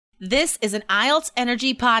This is an IELTS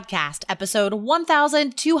Energy Podcast, episode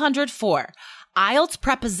 1204, IELTS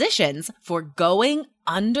Prepositions for Going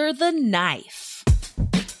Under the Knife.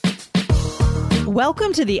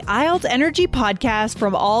 Welcome to the IELTS Energy Podcast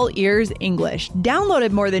from All Ears English,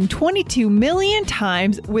 downloaded more than 22 million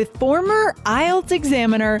times with former IELTS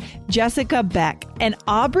examiner Jessica Beck and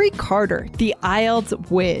Aubrey Carter, the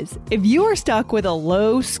IELTS whiz. If you are stuck with a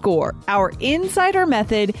low score, our insider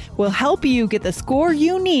method will help you get the score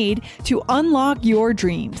you need to unlock your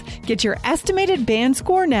dreams. Get your estimated band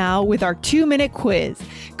score now with our 2-minute quiz.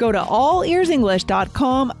 Go to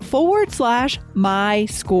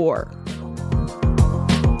allearsenglish.com/myscore.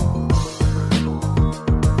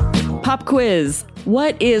 Pop quiz.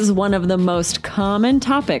 What is one of the most common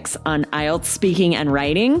topics on IELTS speaking and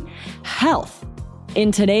writing? Health.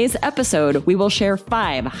 In today's episode, we will share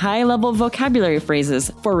 5 high-level vocabulary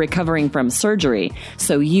phrases for recovering from surgery,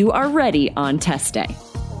 so you are ready on test day.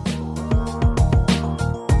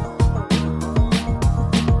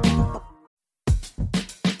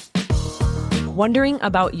 Wondering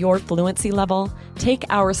about your fluency level? Take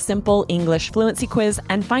our simple English fluency quiz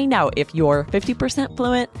and find out if you're 50%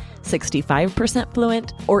 fluent, 65%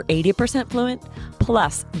 fluent, or 80% fluent.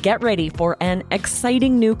 Plus, get ready for an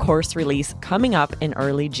exciting new course release coming up in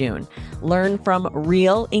early June. Learn from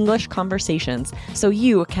real English conversations so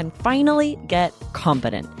you can finally get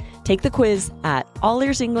confident. Take the quiz at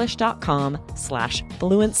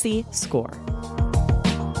allearsenglish.com/fluency score.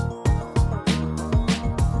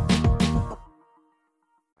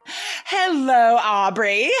 Hello,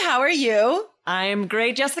 Aubrey. How are you? I'm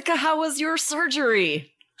great, Jessica. How was your surgery?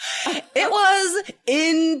 It was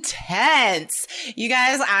intense. You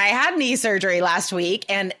guys, I had knee surgery last week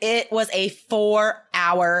and it was a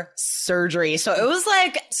 4-hour surgery. So it was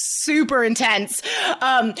like super intense.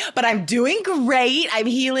 But I'm doing great. I'm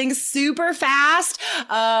healing super fast.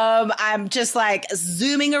 I'm just like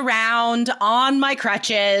zooming around on my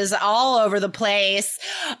crutches all over the place.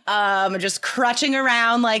 Just crutching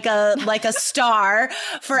around like a star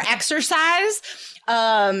for exercise.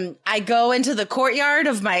 I go into the courtyard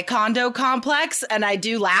of my condo complex and I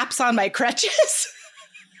do laps on my crutches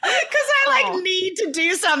because I need to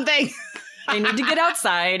do something. I need to get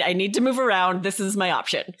outside. I need to move around. This is my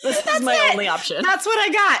option. This is my only option. That's what I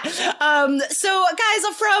got. So guys,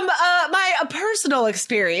 from my personal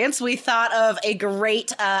experience, we thought of a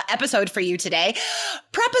great episode for you today.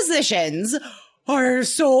 Prepositions are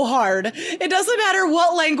so hard. It doesn't matter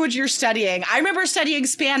what language you're studying. I remember studying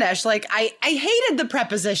Spanish. Like I hated the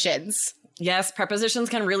prepositions. Yes, prepositions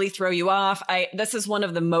can really throw you off. This is one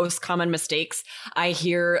of the most common mistakes I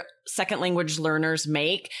hear second language learners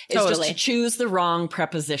make is just to choose the wrong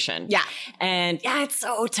preposition. Yeah. And yeah, it's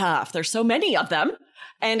so tough. There's so many of them.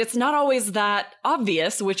 And it's not always that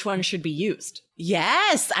obvious which one should be used.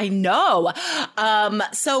 Yes, I know.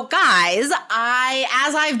 So guys,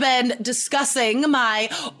 as I've been discussing my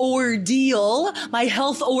ordeal, my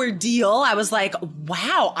health ordeal, I was like,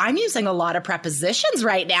 wow, I'm using a lot of prepositions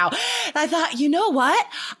right now. And I thought, you know what?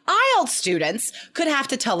 IELTS students could have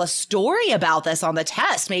to tell a story about this on the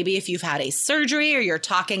test. Maybe if you've had a surgery or you're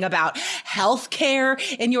talking about healthcare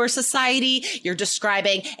in your society, you're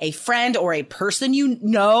describing a friend or a person you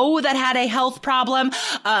know that had a health problem.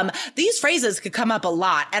 These phrases could come up a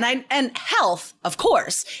lot. And health, of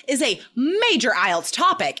course, is a major IELTS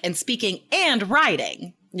topic in speaking and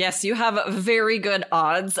writing. Yes, you have very good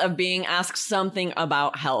odds of being asked something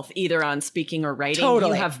about health, either on speaking or writing.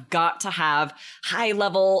 Totally. You have got to have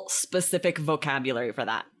high-level specific vocabulary for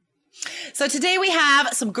that. So today we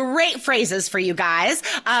have some great phrases for you guys.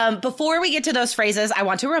 Before we get to those phrases, I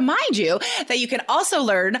want to remind you that you can also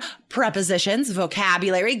learn prepositions,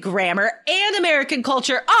 vocabulary, grammar, and American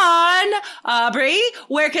culture on, Aubrey,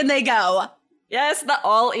 where can they go? Yes, the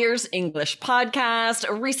All Ears English podcast.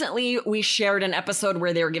 Recently, we shared an episode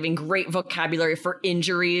where they were giving great vocabulary for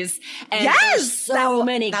injuries. And yes! So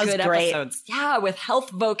many good great episodes. Yeah, with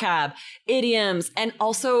health vocab, idioms, and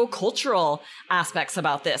also cultural aspects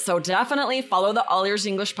about this. So definitely follow the All Ears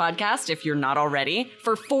English podcast if you're not already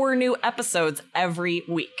for 4 new episodes every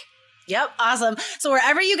week. Yep. Awesome. So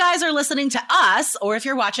wherever you guys are listening to us, or if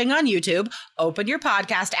you're watching on YouTube, open your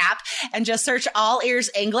podcast app and just search All Ears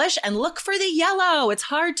English and look for the yellow. It's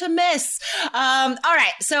hard to miss. All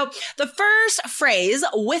right. So the first phrase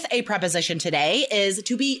with a preposition today is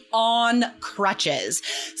to be on crutches.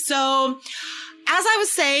 So as I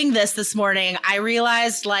was saying this morning, I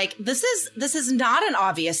realized like this is not an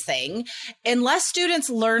obvious thing. Unless students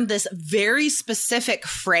learn this very specific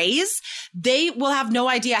phrase, they will have no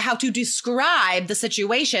idea how to describe the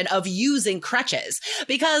situation of using crutches.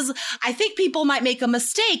 Because I think people might make a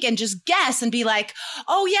mistake and just guess and be like,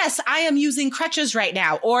 "Oh yes, I am using crutches right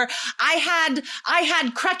now," or I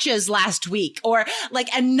had crutches last week," or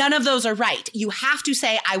like, and none of those are right. You have to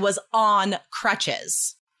say I was on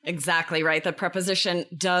crutches. Exactly right. The preposition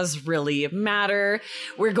does really matter.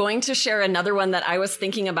 We're going to share another one that I was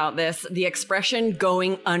thinking about this, the expression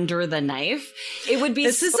going under the knife. It would be—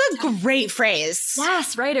 This is a great phrase.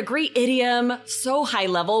 Yes, right. A great idiom, so high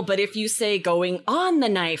level. But if you say going on the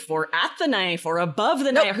knife or at the knife or above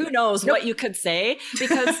the knife, who knows what you could say?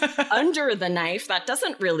 Because under the knife, that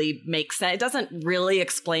doesn't really make sense. It doesn't really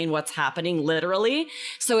explain what's happening literally.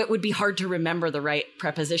 So it would be hard to remember the right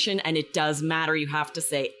preposition. And it does matter. You have to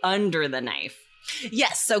say under the knife.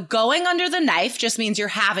 Yes. So going under the knife just means you're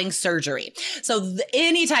having surgery. So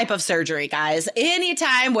any type of surgery, guys, any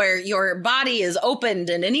time where your body is opened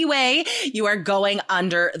in any way, you are going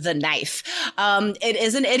under the knife. It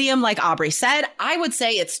is an idiom, like Aubrey said. I would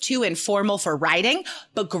say it's too informal for writing,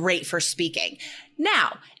 but great for speaking.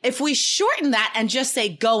 Now, if we shorten that and just say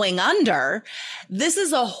going under, this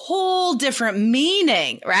is a whole different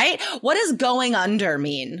meaning, right? What does going under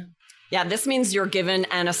mean? Yeah, this means you're given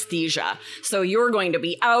anesthesia. So you're going to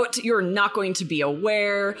be out. You're not going to be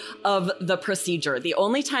aware of the procedure. The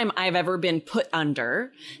only time I've ever been put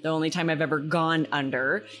under, the only time I've ever gone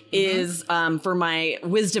under is for my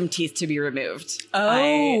wisdom teeth to be removed.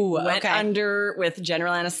 Oh, I went under with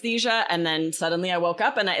general anesthesia, and then suddenly I woke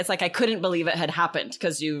up, and it's like I couldn't believe it had happened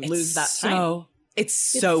because you lose that time. It's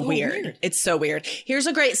so weird. It's so weird. Here's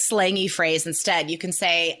a great slangy phrase instead. You can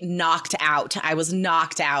say knocked out. I was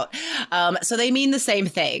knocked out. So they mean the same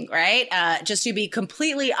thing, right? Just to be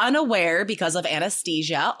completely unaware because of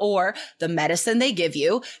anesthesia or the medicine they give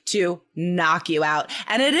you to knock you out.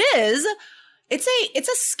 And it's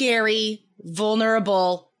a scary,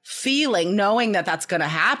 vulnerable feeling knowing that that's going to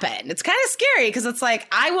happen. It's kind of scary because it's like,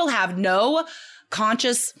 I will have no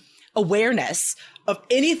conscious awareness of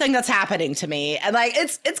anything that's happening to me. And like,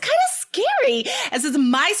 it's kind of scary. And since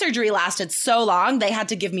my surgery lasted so long, they had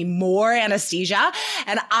to give me more anesthesia.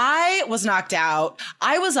 And I was knocked out.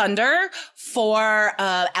 I was under for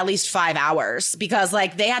at least 5 hours because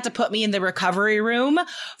like they had to put me in the recovery room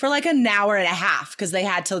for like an hour and a half because they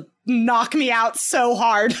had to knock me out so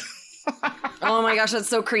hard. Oh my gosh, that's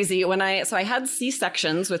so crazy. So I had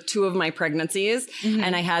C-sections with 2 of my pregnancies,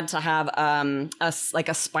 and I had to have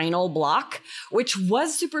a spinal block, which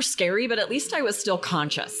was super scary, but at least I was still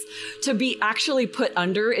conscious. To be actually put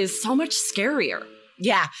under is so much scarier.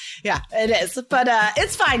 Yeah, it is. But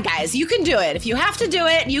it's fine, guys. You can do it. If you have to do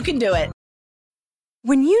it, you can do it.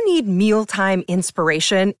 When you need mealtime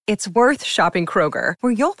inspiration, it's worth shopping Kroger,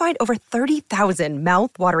 where you'll find over 30,000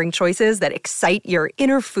 mouth-watering choices that excite your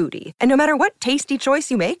inner foodie. And no matter what tasty choice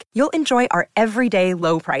you make, you'll enjoy our everyday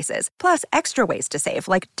low prices, plus extra ways to save,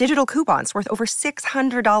 like digital coupons worth over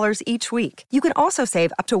 $600 each week. You can also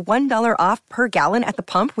save up to $1 off per gallon at the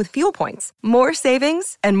pump with fuel points. More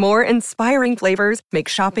savings and more inspiring flavors make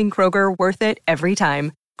shopping Kroger worth it every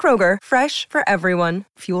time. Kroger, fresh for everyone.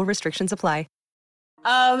 Fuel restrictions apply.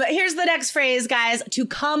 Here's the next phrase, guys, to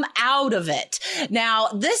come out of it. Now,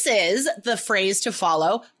 this is the phrase to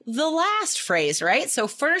follow the last phrase, right? So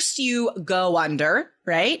first you go under,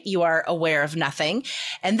 right? You are aware of nothing.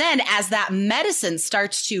 And then as that medicine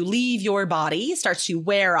starts to leave your body, starts to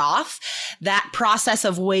wear off, that process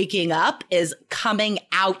of waking up is coming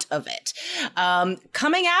out of it.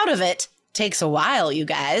 Coming out of it takes a while, you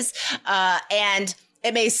guys. And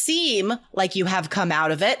it may seem like you have come out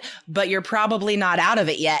of it, but you're probably not out of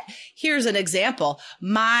it yet. Here's an example.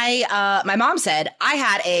 My mom said I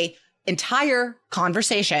had a entire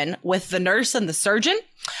conversation with the nurse and the surgeon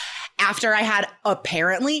after I had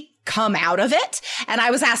apparently come out of it. And I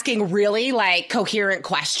was asking really like coherent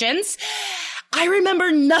questions. I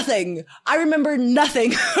remember nothing from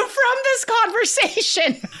this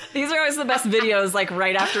conversation. These are always the best videos, like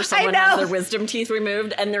right after someone has their wisdom teeth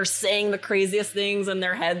removed and they're saying the craziest things and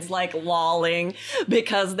their head's like lolling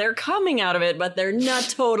because they're coming out of it, but they're not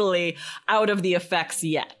totally out of the effects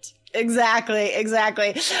yet. Exactly.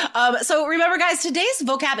 So remember, guys, today's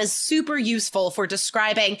vocab is super useful for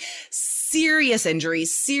describing serious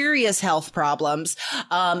injuries, serious health problems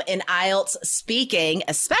in IELTS speaking,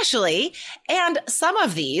 especially. And some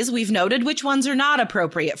of these, we've noted which ones are not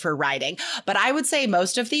appropriate for writing, but I would say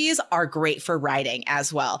most of these are great for writing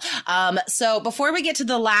as well. So before we get to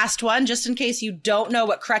the last one, just in case you don't know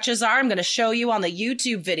what crutches are, I'm going to show you on the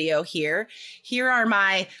YouTube video here. Here are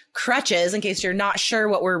my crutches in case you're not sure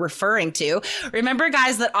what we're referring to. Remember,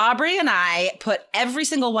 guys, that Aubrey and I put every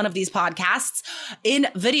single one of these podcasts in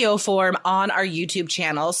video form on our YouTube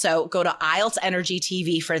channel. So go to IELTS Energy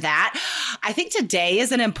TV for that. I think today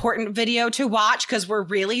is an important video to watch because we're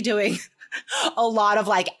really doing a lot of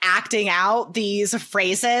like acting out these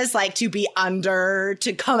phrases, like to be under,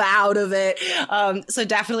 to come out of it. So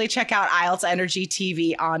definitely check out IELTS Energy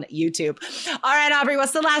TV on YouTube. All right, Aubrey,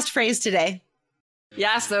 what's the last phrase today?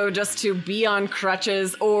 Yeah, so just to be on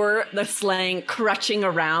crutches, or the slang crutching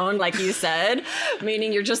around, like you said,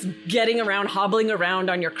 meaning you're just getting around, hobbling around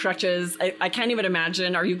on your crutches. I can't even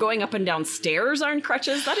imagine. Are you going up and down stairs on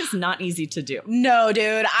crutches? That is not easy to do. No,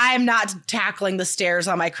 dude, I'm not tackling the stairs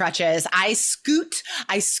on my crutches. I scoot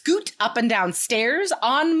up and down stairs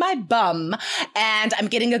on my bum, and I'm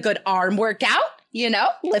getting a good arm workout. You know,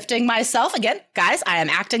 lifting myself again. Guys, I am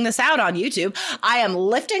acting this out on YouTube. I am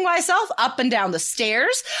lifting myself up and down the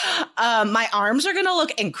stairs. My arms are going to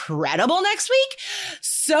look incredible next week.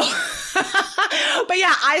 So, but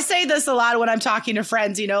yeah, I say this a lot when I'm talking to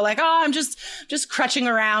friends, you know, like, oh, I'm just crutching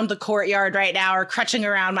around the courtyard right now, or crutching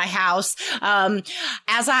around my house.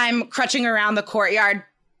 As I'm crutching around the courtyard,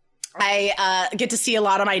 I get to see a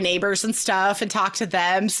lot of my neighbors and stuff and talk to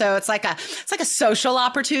them. So it's like a social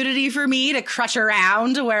opportunity for me to crutch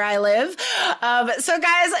around where I live. So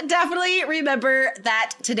guys, definitely remember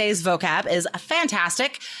that today's vocab is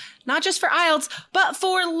fantastic. Not just for IELTS, but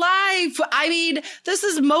for life. I mean, this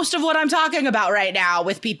is most of what I'm talking about right now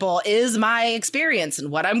with people is my experience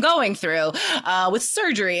and what I'm going through with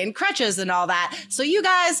surgery and crutches and all that. So you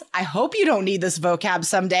guys, I hope you don't need this vocab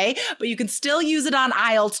someday, but you can still use it on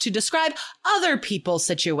IELTS to describe other people's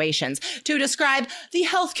situations, to describe the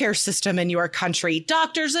healthcare system in your country,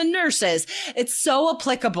 doctors and nurses. It's so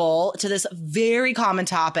applicable to this very common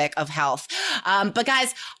topic of health. But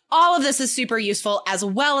guys, all of this is super useful, as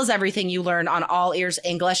well as everything you learn on All Ears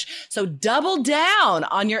English. So double down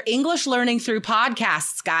on your English learning through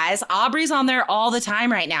podcasts, guys. Aubrey's on there all the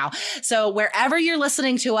time right now. So wherever you're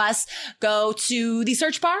listening to us, go to the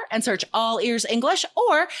search bar and search All Ears English,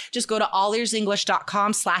 or just go to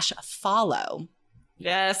allearsenglish.com/follow.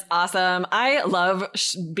 Yes, awesome. I love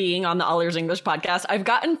being on the All Ears English podcast. I've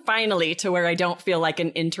gotten finally to where I don't feel like an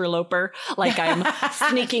interloper, like I'm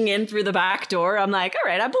sneaking in through the back door. I'm like, all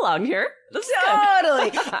right, I belong here. This is totally.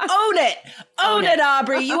 Own it. Own it,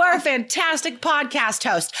 Aubrey. You are a fantastic podcast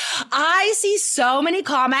host. I see so many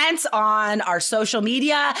comments on our social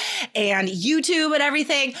media and YouTube and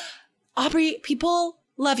everything. Aubrey, people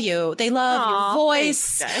love you. They love your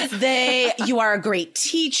voice. Thanks, you are a great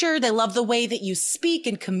teacher. They love the way that you speak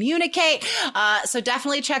and communicate. So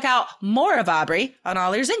definitely check out more of Aubrey on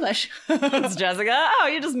All Ears English. Thanks, Jessica. Oh,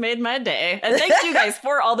 you just made my day. And thanks you guys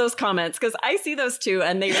for all those comments, because I see those too,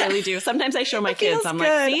 and they really do. Sometimes I show my kids. I'm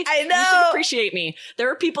like, see, I know. You should appreciate me.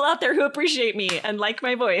 There are people out there who appreciate me and like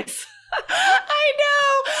my voice. I know.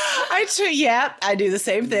 Yeah, I do the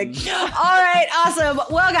same thing. All right, awesome.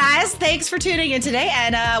 Well, guys, thanks for tuning in today,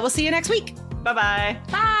 and we'll see you next week. Bye-bye.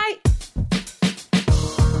 Bye.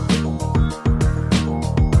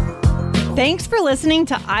 Thanks for listening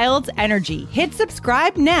to IELTS Energy. Hit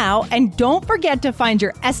subscribe now, and don't forget to find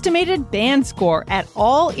your estimated band score at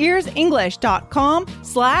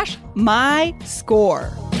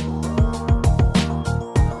allearsenglish.com/myscore.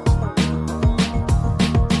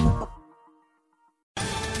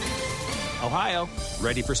 Ohio,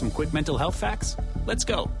 ready for some quick mental health facts? Let's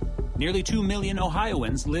go. Nearly 2 million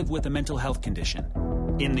Ohioans live with a mental health condition.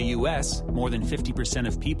 In the U.S., more than 50%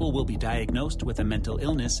 of people will be diagnosed with a mental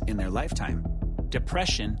illness in their lifetime.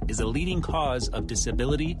 Depression is a leading cause of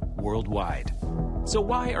disability worldwide. So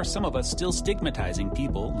why are some of us still stigmatizing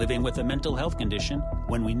people living with a mental health condition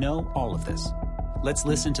when we know all of this? Let's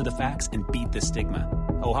listen to the facts and beat the stigma.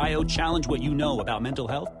 Ohio, challenge what you know about mental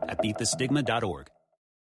health at beatthestigma.org.